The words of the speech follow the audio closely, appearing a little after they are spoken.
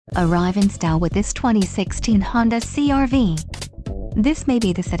Arrive in style with this 2016 Honda CR-V. This may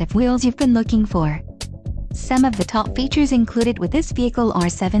be the set of wheels you've been looking for. Some of the top features included with this vehicle are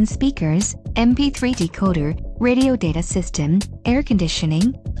 7 speakers, MP3 decoder, radio data system, air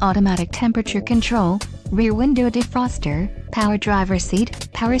conditioning, automatic temperature control, rear window defroster, power driver seat,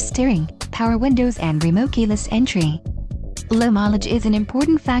 power steering, power windows and remote keyless entry. Low mileage is an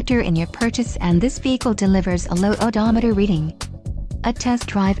important factor in your purchase, and this vehicle delivers a low odometer reading. A test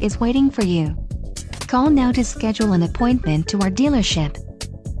drive is waiting for you. Call now to schedule an appointment to our dealership.